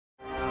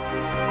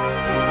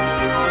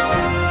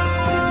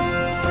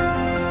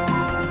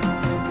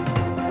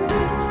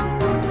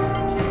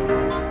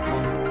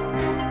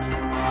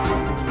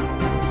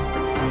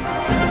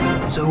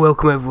So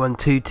welcome everyone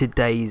to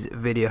today's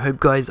video.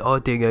 Hope guys are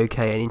doing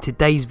okay, and in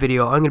today's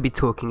video I'm going to be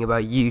talking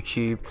about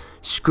YouTube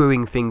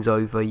screwing things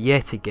over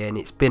yet again.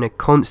 It's been a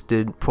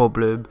constant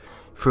problem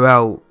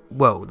throughout,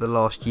 well, the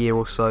last year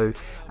or so,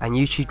 and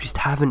YouTube just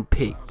haven't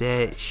picked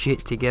their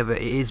shit together.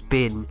 It has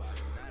been,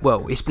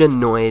 well, it's been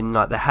annoying.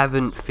 Like, they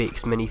haven't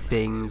fixed many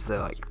things,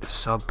 like the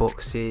sub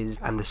boxes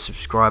and the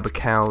subscriber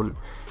count,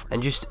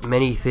 and just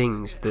many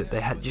things that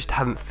they just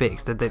haven't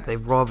fixed. That they'd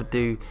rather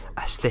do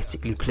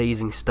aesthetically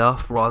pleasing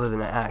stuff rather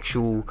than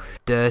actual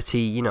dirty,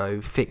 you know,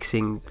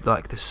 fixing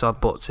like the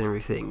sub bots and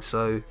everything.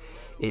 So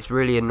it's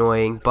really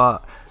annoying.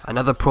 But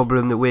another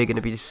problem that we're going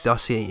to be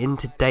discussing in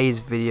today's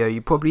video,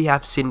 you probably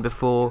have seen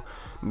before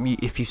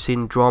if you've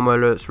seen Drama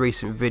Alert's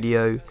recent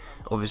video.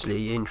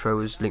 Obviously intro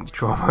was linked to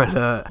Drama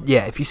Alert.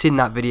 Yeah, if you've seen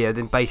that video,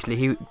 then basically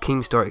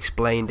Keemstar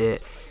explained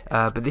it.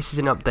 But this is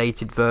an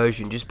updated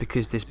version just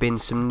because there's been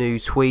some new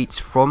tweets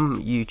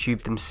from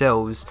YouTube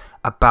themselves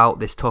about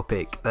this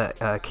topic that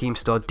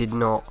Keemstar did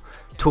not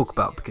talk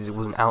about because it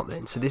wasn't out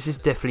then. So this is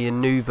definitely a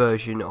new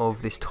version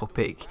of this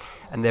topic,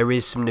 and there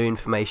is some new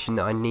information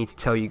that I need to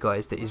tell you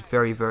guys that is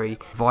very, very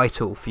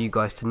vital for you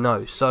guys to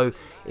know. So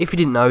if you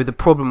didn't know, the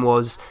problem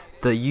was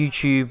that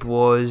YouTube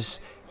was,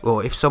 well,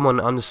 if someone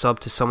unsubbed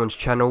to someone's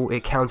channel,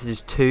 it counted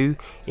as 2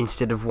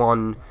 instead of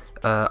 1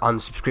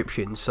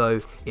 unsubscription.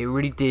 So it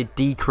really did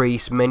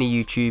decrease many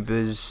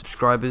YouTubers'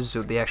 subscribers,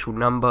 or the actual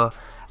number.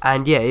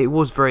 And yeah, it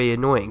was very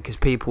annoying because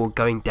people were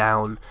going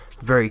down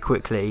very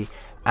quickly,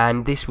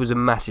 and this was a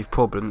massive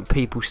problem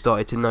people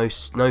started to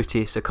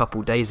notice a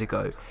couple days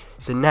ago.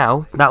 So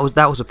now that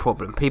was a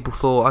problem. People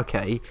thought,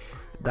 okay,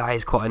 that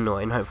is quite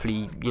annoying,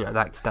 hopefully, you know,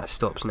 that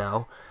stops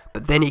now.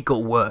 But then it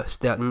got worse.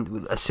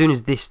 As soon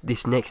as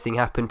this next thing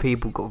happened,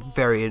 people got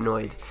very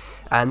annoyed.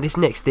 And this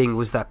next thing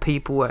was that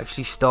people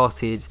actually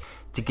started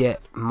to get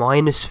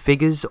minus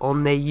figures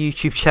on their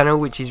YouTube channel,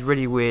 which is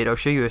really weird. I'll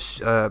show you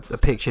a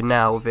picture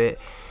now of it.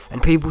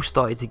 And people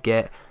started to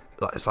get,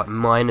 like, it's like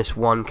minus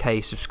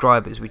 1k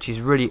subscribers, which is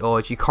really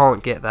odd. You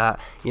can't get that.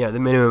 You know, the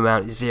minimum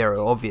amount is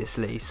 0,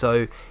 obviously.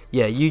 So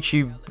yeah,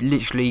 YouTube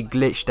literally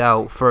glitched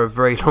out for a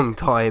very long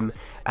time,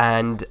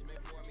 and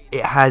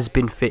it has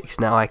been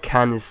fixed now, I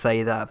can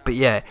say that. But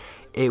yeah,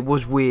 it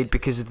was weird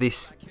because of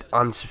this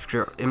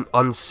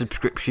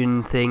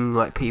unsubscription thing.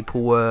 Like,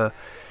 people were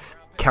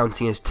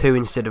counting as 2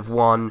 instead of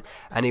 1,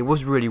 and it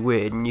was really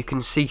weird. And you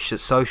can see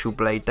Social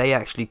Blade, they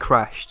actually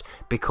crashed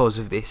because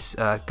of this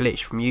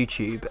glitch from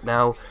YouTube.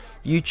 Now,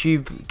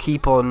 YouTube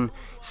keep on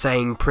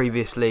saying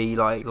previously,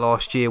 like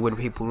last year when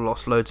people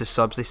lost loads of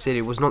subs, they said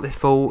it was not their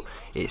fault,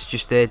 it's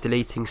just they're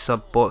deleting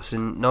sub bots,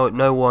 and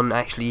no one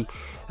actually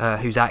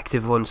who's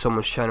active on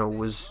someone's channel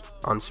was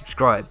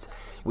unsubscribed,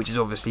 which is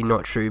obviously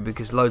not true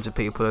because loads of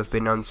people have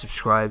been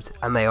unsubscribed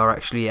and they are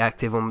actually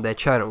active on their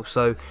channel.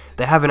 So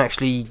they haven't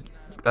actually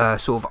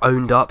sort of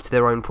owned up to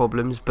their own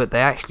problems, but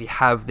they actually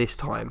have this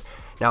time.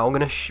 Now I'm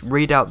going to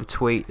read out the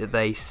tweet that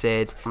they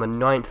said on the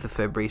 9th of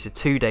February, so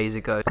 2 days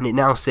ago, and it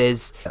now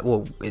says,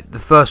 well, the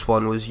first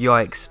one was,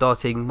 yikes,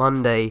 starting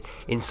Monday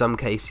in some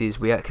cases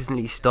we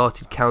accidentally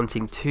started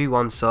counting 2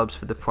 unsubs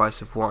for the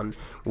price of 1.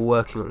 We're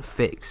working on a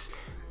fix.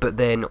 But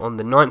then on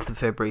the 9th of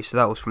February, so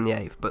that was from the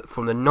 8th, but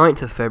from the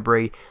 9th of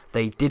February,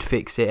 they did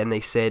fix it, and they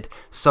said,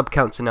 sub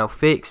counts are now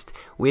fixed.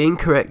 We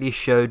incorrectly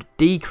showed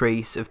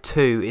decrease of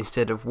 2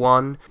 instead of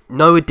 1.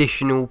 No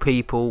additional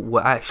people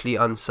were actually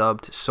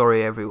unsubbed.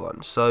 Sorry,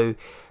 everyone. So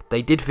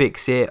they did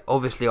fix it.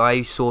 Obviously,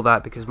 I saw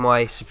that because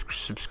my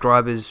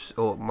subscribers,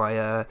 or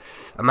my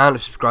amount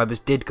of subscribers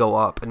did go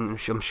up, and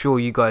I'm sure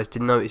you guys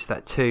did notice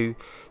that too.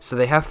 So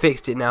they have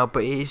fixed it now,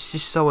 but it's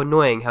just so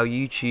annoying how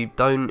YouTube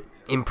don't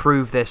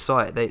improve their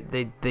site.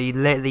 They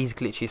let these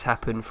glitches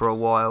happen for a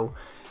while,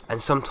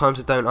 and sometimes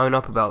they don't own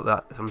up about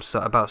that,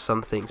 about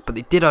some things, but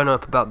they did own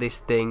up about this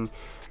thing.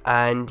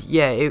 And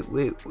yeah,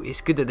 it's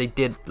good that they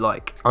did,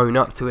 like, own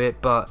up to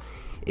it, but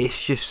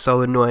it's just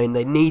so annoying.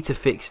 They need to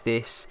fix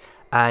this,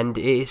 and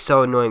it is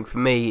so annoying for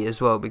me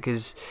as well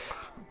because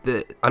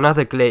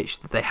another glitch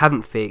that they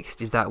haven't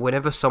fixed is that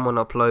whenever someone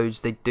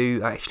uploads, they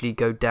do actually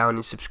go down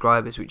in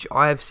subscribers, which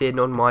I have seen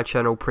on my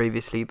channel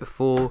previously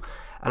before,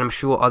 and I'm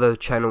sure other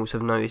channels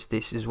have noticed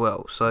this as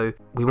well. So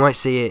we might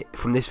see it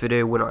from this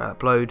video when I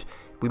upload.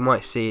 We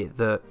might see it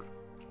that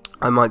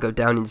I might go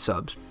down in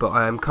subs, but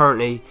I am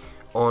currently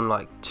on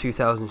like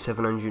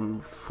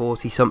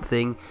 2,740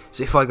 something.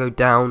 So if I go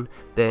down,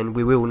 then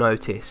we will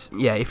notice.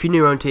 Yeah, if you're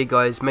new around here,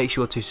 guys, make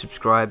sure to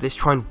subscribe. Let's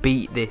try and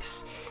beat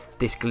this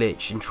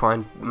glitch and try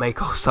and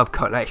make our sub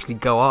count actually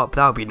go up.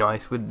 That would be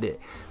nice, wouldn't it?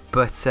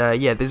 But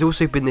yeah, there's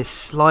also been this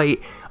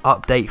slight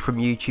update from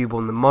YouTube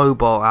on the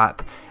mobile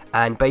app.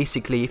 And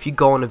basically, if you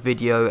go on a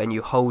video and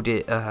you hold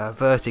it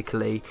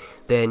vertically,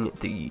 then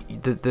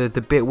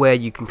the bit where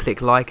you can click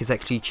like has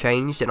actually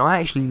changed. And I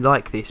actually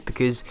like this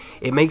because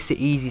it makes it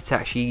easy to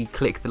actually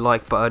click the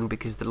like button,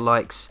 because the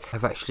likes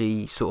have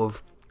actually sort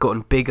of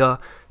gotten bigger.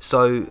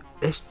 So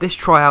let's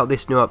try out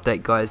this new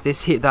update, guys.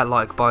 Let's hit that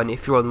like button.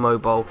 If you're on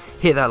mobile,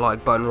 hit that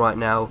like button right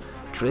now.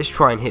 Let's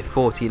try and hit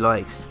 40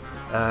 likes.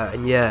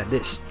 And yeah,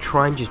 let's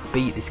try and just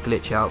beat this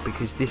glitch out,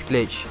 because this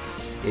glitch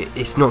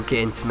it's not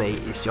getting to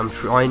me. I'm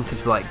trying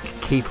to like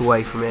keep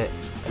away from it.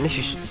 And let's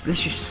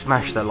just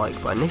smash that like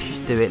button. Let's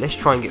just do it. Let's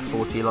try and get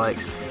 40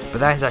 likes. But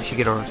that is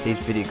actually going to today's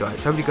video,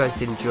 guys. Hope you guys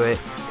did enjoy it.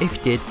 If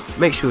you did,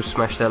 make sure to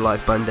smash that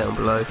like button down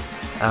below.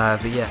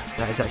 But yeah,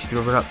 that is actually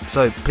going to wrap it up.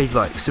 So please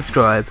like,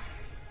 subscribe,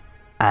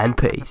 and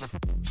peace.